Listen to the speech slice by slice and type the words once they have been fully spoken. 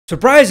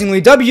Surprisingly,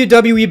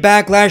 WWE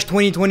Backlash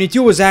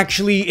 2022 was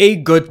actually a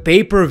good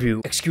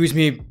pay-per-view. Excuse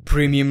me,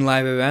 premium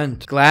live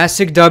event.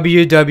 Classic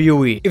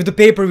WWE. If the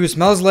pay-per-view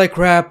smells like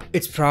crap,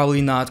 it's probably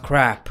not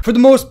crap. For the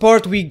most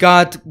part, we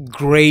got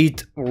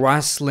great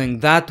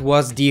wrestling. That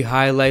was the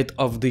highlight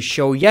of the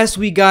show. Yes,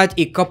 we got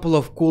a couple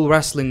of cool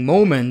wrestling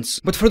moments,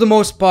 but for the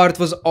most part, it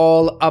was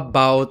all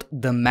about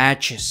the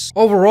matches.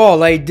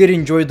 Overall, I did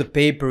enjoy the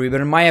pay-per-view,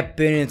 but in my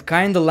opinion, it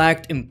kinda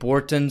lacked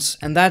importance,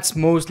 and that's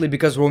mostly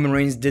because Roman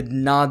Reigns did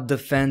not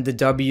defend the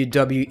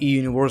WWE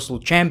Universal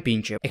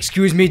Championship.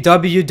 Excuse me,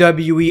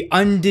 WWE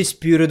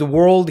Undisputed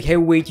World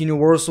Heavyweight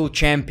Universal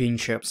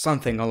Championship.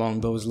 Something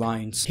along those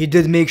lines. He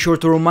did make sure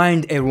to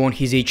remind everyone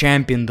he's a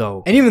champion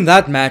though. And even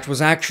that match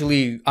was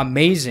actually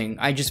amazing.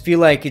 I just feel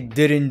like it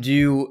didn't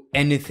do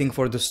anything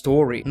for the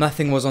story.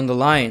 Nothing was on the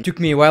line. It took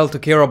me a while to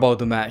care about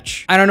the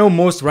match. And I know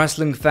most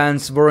wrestling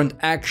fans weren't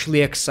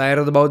actually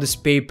excited about this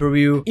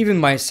pay-per-view. Even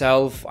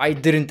myself, I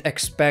didn't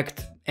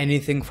expect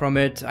anything from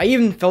it. I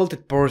even felt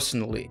it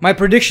personally. My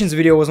predictions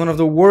video was one of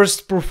the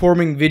worst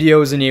performing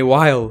videos in a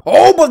while.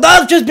 Oh, but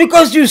that's just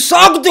because you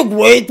suck, the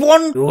great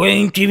one! You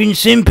ain't even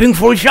simping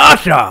for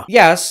Sasha!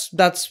 Yes,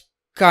 that's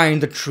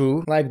kinda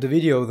true, like the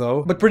video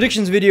though. But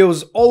predictions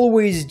videos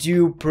always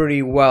do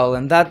pretty well,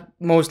 and that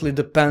mostly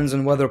depends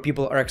on whether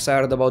people are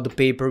excited about the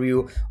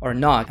pay-per-view or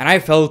not. And I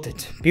felt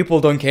it.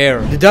 People don't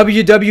care. The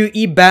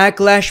WWE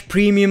Backlash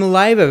Premium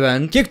Live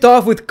event kicked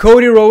off with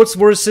Cody Rhodes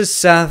versus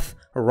Seth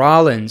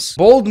Rollins.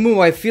 Bold move.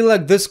 I feel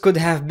like this could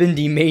have been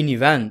the main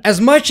event.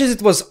 As much as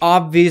it was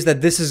obvious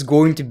that this is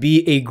going to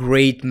be a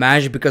great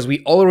match because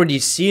we already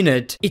seen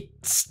it, it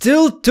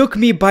still took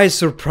me by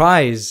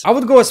surprise. I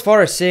would go as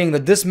far as saying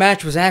that this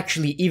match was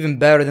actually even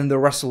better than the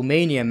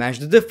WrestleMania match.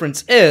 The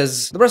difference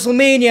is, the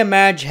WrestleMania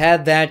match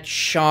had that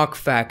shock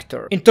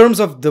factor. In terms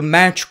of the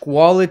match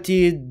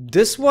quality,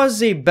 this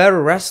was a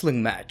better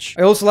wrestling match.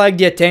 I also like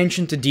the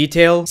attention to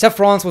detail. Seth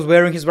Rollins was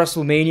wearing his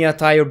WrestleMania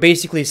attire,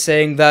 basically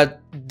saying that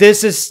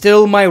this is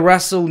still my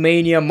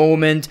WrestleMania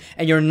moment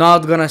and you're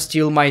not gonna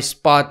steal my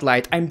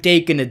spotlight. I'm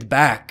taking it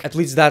back. At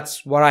least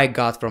that's what I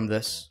got from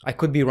this. I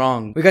could be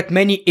wrong. We got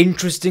many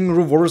interesting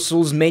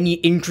reversals, many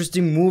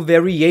interesting move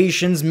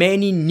variations,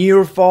 many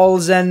near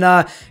falls, and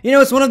you know,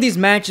 it's one of these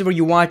matches where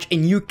you watch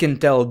and you can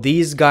tell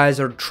these guys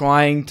are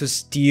trying to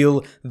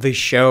steal the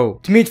show.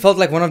 To me, it felt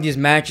like one of these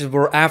matches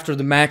where after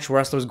the match,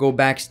 wrestlers go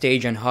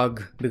backstage and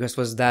hug because it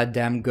was that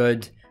damn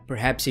good.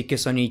 Perhaps a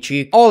kiss on each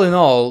cheek. All in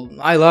all,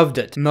 I loved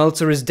it.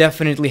 Meltzer is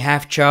definitely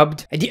half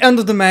chubbed. At the end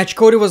of the match,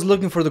 Cody was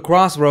looking for the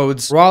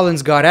crossroads.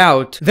 Rollins got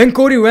out. Then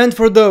Cody went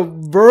for the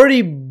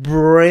vertebraker.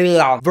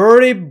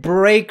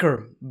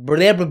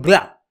 Blah blah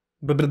blah.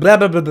 Blah blah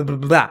blah blah blah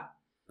blah.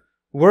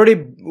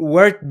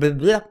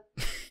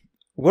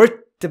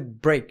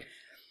 Vertebrae.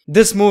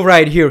 This move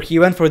right here. He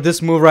went for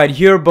this move right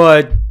here,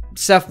 but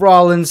Seth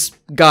Rollins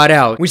got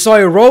out. We saw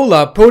a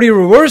roll-up, Cody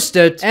reversed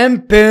it,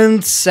 and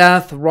pinned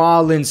Seth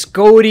Rollins.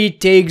 Cody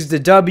takes the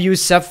W,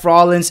 Seth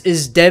Rollins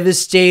is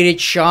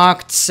devastated,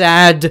 shocked,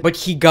 sad, but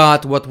he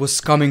got what was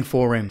coming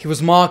for him. He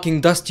was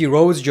mocking Dusty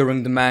Rhodes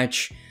during the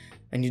match,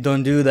 and you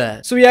don't do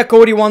that. So yeah,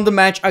 Cody won the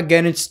match.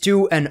 Again, it's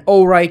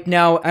 2-0 right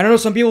now. I know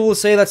some people will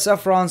say that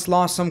Seth Rollins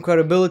lost some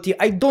credibility.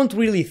 I don't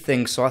really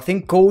think so. I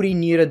think Cody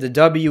needed the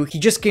W. He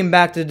just came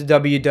back to the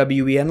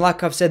WWE, and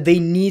like I've said, they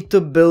need to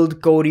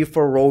build Cody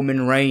for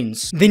Roman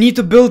Reigns. They need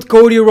to build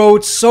Cody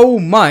Rhodes so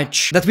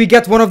much that we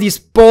get one of these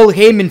Paul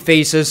Heyman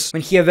faces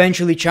when he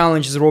eventually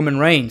challenges Roman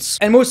Reigns.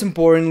 And most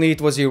importantly, it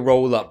was a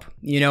roll-up.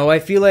 You know, I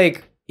feel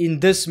like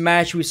in this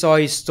match, we saw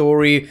a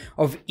story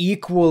of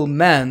equal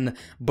men,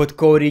 but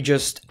Cody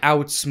just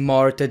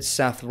outsmarted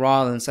Seth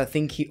Rollins. I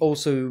think he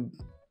also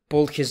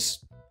pulled his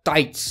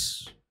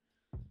tights,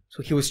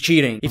 so he was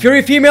cheating. If you're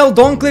a female,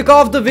 don't click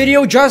off the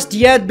video just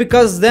yet,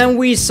 because then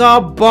we saw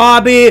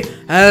Bobby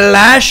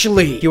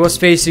Lashley. He was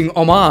facing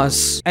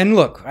Omos. And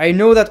look, I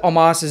know that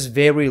Omos is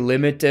very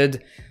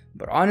limited,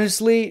 but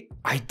honestly,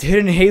 I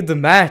didn't hate the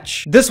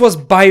match. This was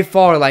by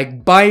far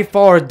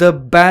the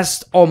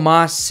best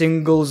Omos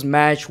singles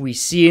match we've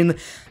seen.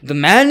 The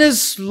man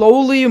is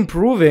slowly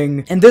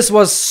improving, and this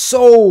was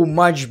so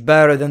much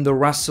better than the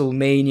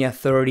WrestleMania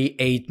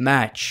 38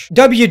 match.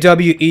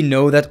 WWE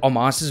know that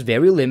Omos is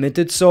very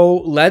limited, so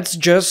let's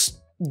just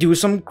do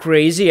some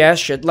crazy ass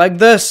shit like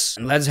this.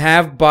 And let's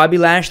have Bobby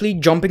Lashley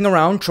jumping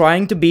around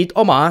trying to beat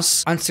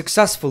Omos.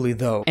 Unsuccessfully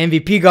though.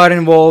 MVP got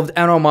involved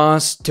and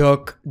Omos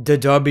took the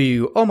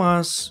W.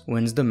 Omos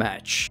wins the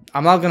match.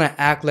 I'm not gonna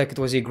act like it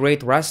was a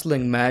great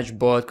wrestling match,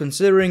 but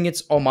considering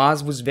it's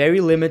Omos was very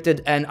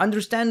limited, and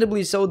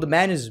understandably so, the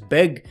man is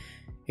big.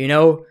 You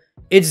know,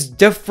 it's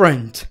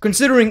different.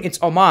 Considering it's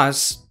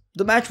Omos,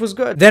 the match was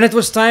good. Then it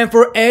was time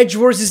for Edge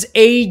versus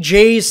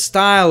AJ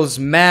Styles.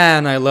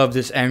 Man, I love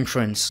this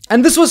entrance.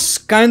 And this was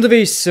kind of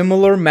a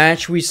similar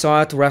match we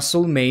saw at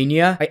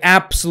WrestleMania. I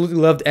absolutely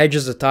loved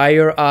Edge's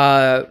attire.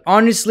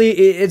 Honestly,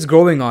 it's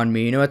growing on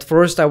me. You know, at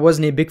first I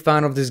wasn't a big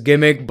fan of this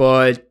gimmick,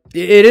 but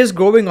it is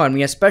growing on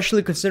me,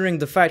 especially considering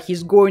the fact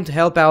he's going to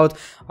help out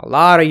a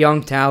lot of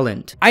young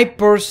talent. I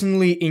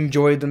personally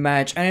enjoyed the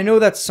match, and I know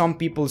that some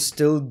people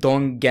still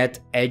don't get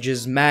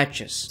Edge's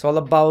matches. It's all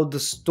about the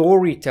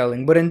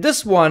storytelling, but in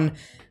this one,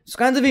 it's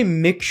kind of a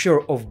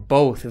mixture of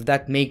both, if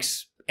that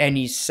makes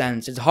any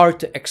sense. It's hard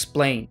to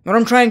explain. What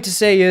I'm trying to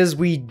say is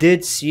we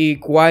did see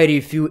quite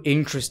a few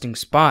interesting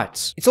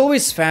spots. It's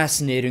always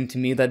fascinating to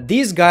me that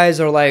these guys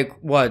are like,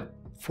 what,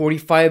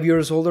 45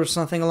 years old or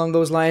something along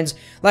those lines?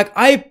 Like,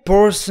 I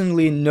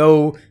personally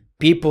know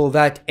people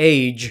that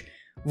age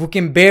who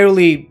can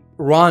barely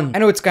run. I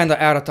know it's kind of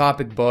out of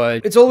topic,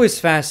 but it's always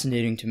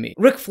fascinating to me.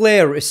 Ric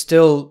Flair is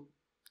still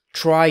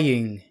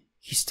trying.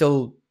 He's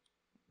still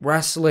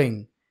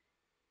wrestling.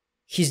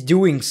 He's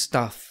doing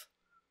stuff.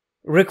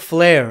 Ric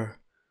Flair,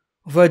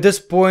 who at this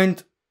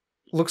point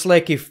looks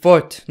like a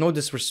foot. No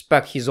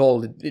disrespect, he's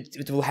old.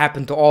 It will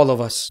happen to all of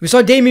us. We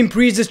saw Damian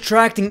Priest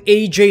distracting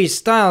AJ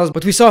Styles,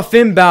 but we saw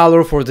Finn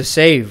Balor for the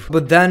save.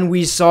 But then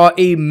we saw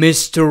a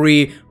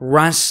mystery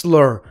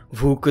wrestler.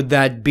 Who could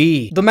that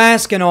be? The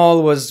mask and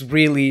all was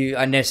really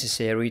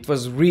unnecessary. It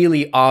was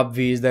really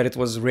obvious that it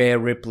was Rhea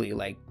Ripley,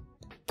 like,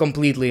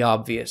 completely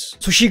obvious.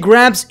 So she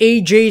grabs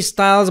AJ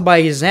Styles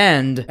by his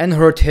hand and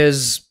hurt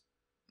his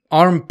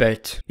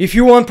armpit. If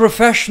you want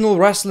professional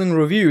wrestling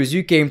reviews,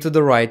 you came to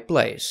the right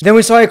place. Then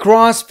we saw a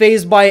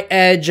crossface by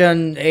Edge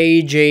and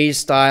AJ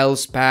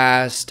Styles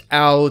passed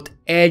out.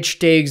 Edge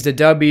takes the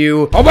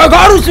W. Oh my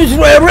god, this is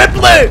Rhea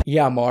Ripley!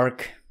 Yeah,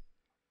 Mark.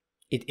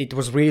 It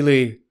was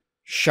really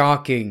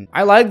shocking.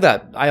 I like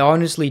that. I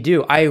honestly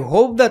do. I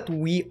hope that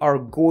we are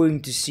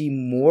going to see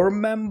more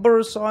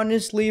members,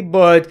 honestly,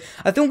 but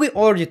I think we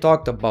already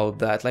talked about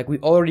that. Like, we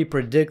already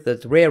predict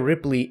that Rhea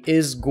Ripley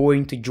is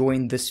going to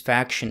join this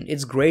faction.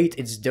 It's great.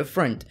 It's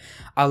different.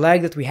 I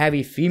like that we have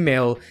a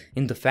female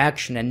in the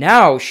faction, and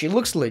now she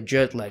looks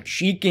legit. Like,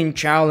 she can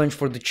challenge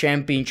for the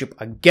championship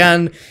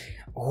again.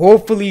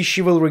 Hopefully,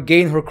 she will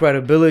regain her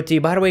credibility.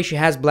 By the way, she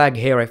has black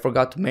hair. I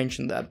forgot to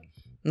mention that.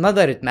 Not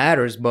that it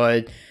matters,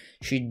 but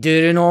she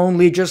didn't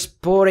only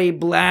just put a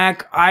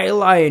black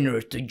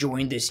eyeliner to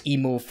join this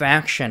emo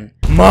faction.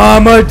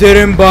 Mama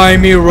didn't buy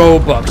me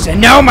Robux,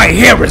 and now my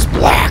hair is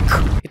black!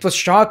 It was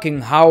shocking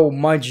how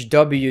much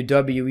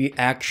WWE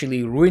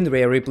actually ruined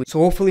Rhea Ripley, so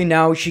hopefully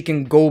now she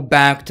can go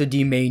back to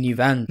the main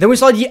event. Then we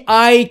saw the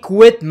I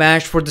Quit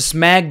match for the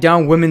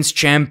SmackDown Women's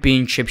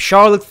Championship.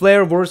 Charlotte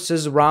Flair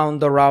versus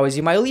Ronda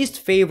Rousey. My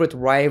least favorite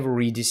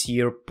rivalry this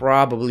year,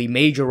 probably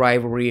major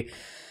rivalry.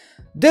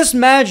 This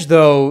match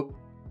though,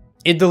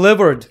 it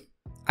delivered.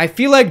 I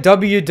feel like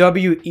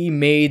WWE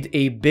made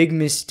a big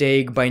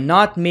mistake by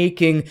not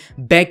making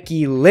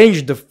Becky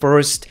Lynch the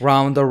first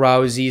Ronda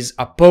Rousey's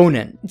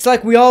opponent. It's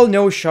like we all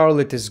know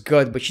Charlotte is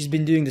good, but she's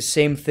been doing the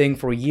same thing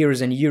for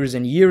years and years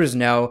and years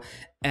now,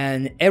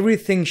 and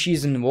everything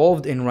she's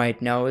involved in right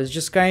now is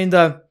just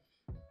kinda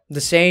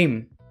the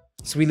same.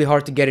 It's really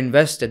hard to get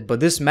invested,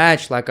 but this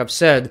match, like I've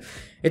said,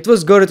 it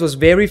was good, it was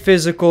very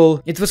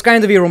physical. It was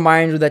kind of a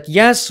reminder that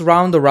yes,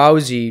 Ronda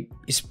Rousey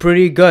is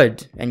pretty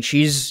good, and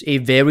she's a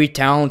very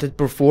talented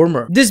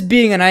performer. This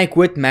being an I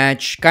Quit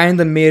match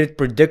kinda made it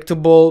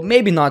predictable,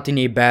 maybe not in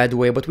a bad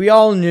way, but we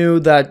all knew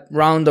that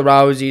Ronda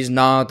Rousey is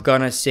not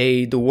gonna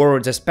say the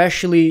words,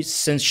 especially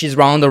since she's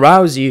Ronda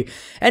Rousey,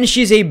 and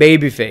she's a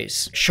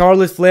babyface.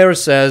 Charlotte Flair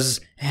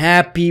says,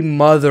 "Happy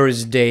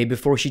Mother's Day,"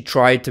 before she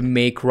tried to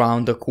make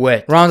Ronda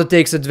quit. Ronda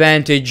takes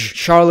advantage.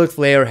 Charlotte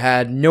Flair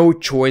had no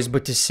choice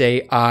but to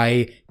say,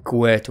 "I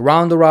quit."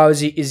 Ronda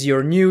Rousey is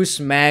your new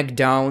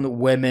SmackDown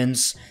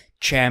Women's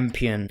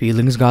Champion.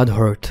 Feelings got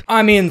hurt.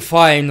 I mean,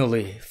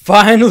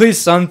 finally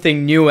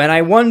something new, and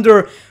I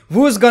wonder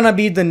who's gonna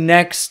be the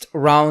next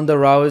Ronda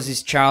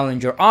Rousey's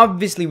challenger.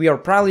 Obviously, we are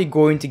probably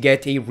going to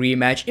get a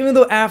rematch, even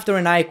though after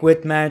an I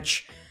Quit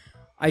match,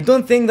 I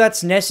don't think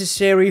that's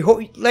necessary.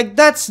 Like,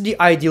 that's the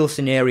ideal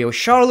scenario.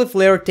 Charlotte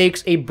Flair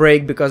takes a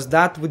break because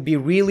that would be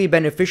really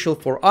beneficial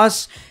for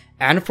us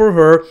and for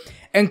her,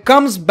 and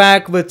comes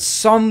back with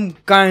some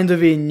kind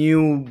of a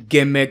new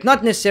gimmick.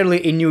 Not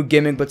necessarily a new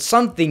gimmick, but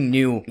something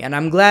new. And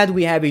I'm glad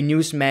we have a new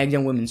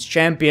SmackDown Women's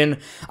Champion.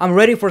 I'm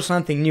ready for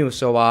something new,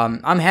 so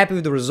I'm happy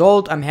with the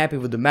result. I'm happy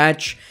with the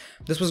match.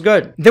 This was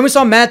good. Then we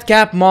saw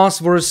Madcap Moss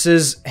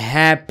versus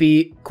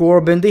Happy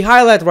Corbin. The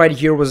highlight right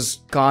here was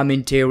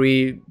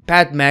commentary.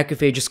 Pat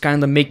McAfee just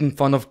kind of making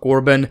fun of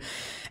Corbin.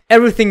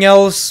 Everything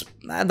else,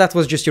 that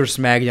was just your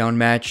SmackDown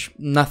match.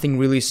 Nothing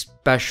really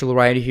special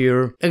right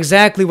here.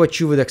 Exactly what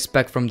you would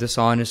expect from this,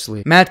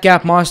 honestly.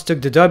 Madcap Moss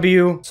took the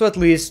W, so at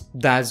least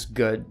that's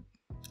good.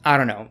 I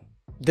don't know.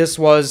 This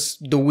was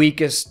the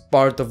weakest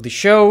part of the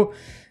show.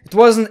 It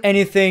wasn't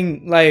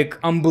anything like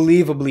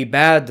unbelievably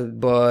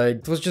bad, but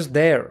it was just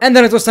there. And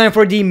then it was time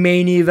for the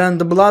main event,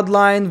 the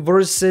Bloodline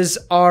versus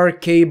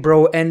RK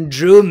Bro and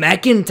Drew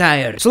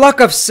McIntyre. So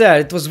like I've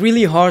said, it was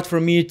really hard for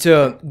me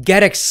to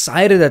get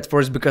excited at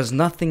first because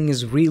nothing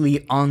is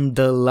really on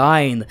the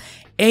line.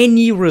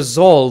 Any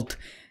result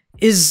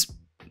is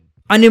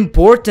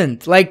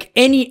unimportant. Like,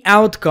 any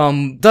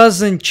outcome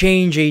doesn't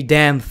change a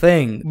damn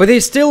thing. But they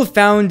still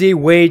found a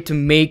way to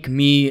make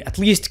me at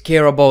least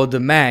care about the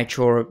match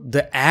or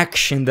the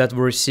action that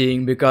we're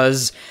seeing,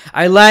 because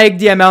I like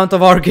the amount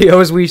of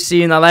RKOs we've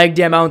seen, I like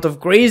the amount of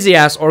crazy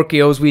ass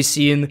RKOs we've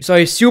seen. So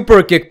a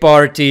super kick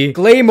party,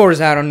 claymores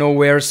out of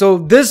nowhere. So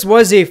this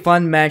was a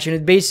fun match, and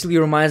it basically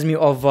reminds me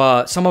of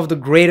some of the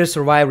greatest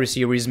Survivor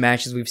Series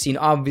matches we've seen.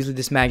 Obviously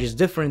this match is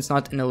different, it's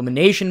not an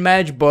elimination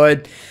match,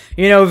 but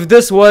you know, if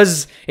this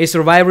was a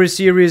Survivor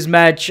Series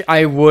match,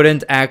 I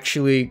wouldn't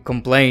actually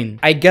complain.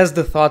 I guess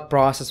the thought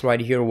process right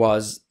here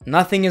was,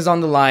 nothing is on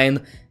the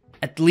line,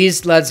 at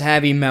least let's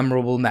have a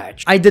memorable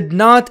match. I did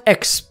not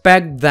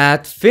expect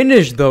that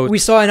finish though. We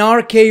saw an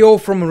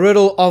RKO from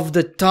Riddle off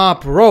the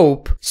top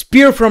rope,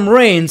 spear from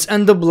Reigns,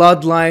 and the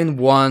Bloodline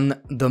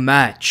won the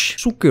match.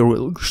 It's okay,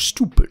 Riddle, you're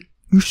stupid.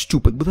 You're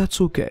stupid, but that's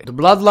okay. The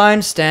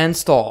Bloodline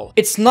stands tall.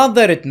 It's not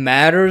that it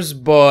matters,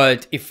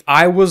 but if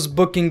I was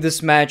booking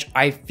this match,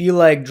 I feel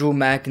like Drew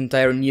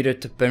McIntyre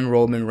needed to pin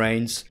Roman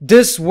Reigns.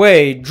 This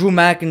way, Drew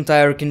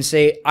McIntyre can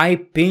say, I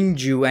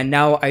pinned you and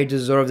now I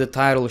deserve the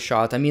title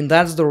shot. I mean,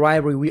 that's the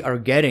rivalry we are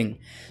getting.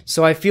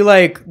 So I feel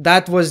like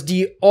that was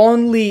the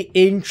only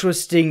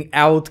interesting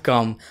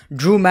outcome.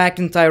 Drew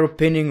McIntyre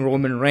pinning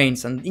Roman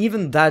Reigns, and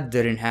even that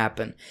didn't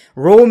happen.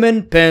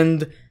 Roman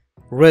pinned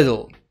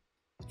Riddle.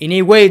 In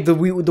a way, the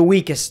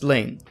weakest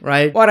link,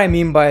 right? What I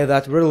mean by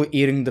that, Riddle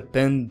eating the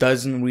pin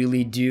doesn't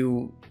really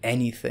do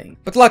anything.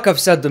 But like I've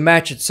said, the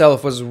match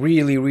itself was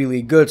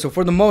really good. So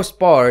for the most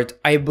part,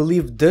 I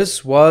believe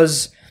this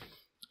was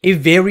a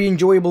very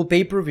enjoyable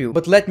pay-per-view.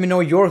 But let me know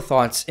your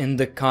thoughts in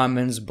the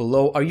comments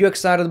below. Are you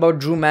excited about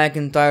Drew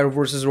McIntyre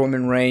versus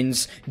Roman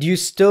Reigns? Do you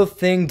still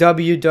think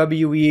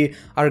WWE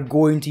are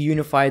going to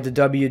unify the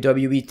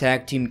WWE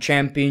Tag Team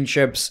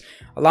Championships?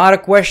 A lot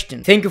of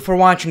questions. Thank you for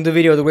watching the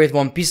video, The Great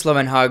One. Peace, love,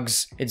 and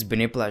hugs. It's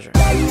been a pleasure.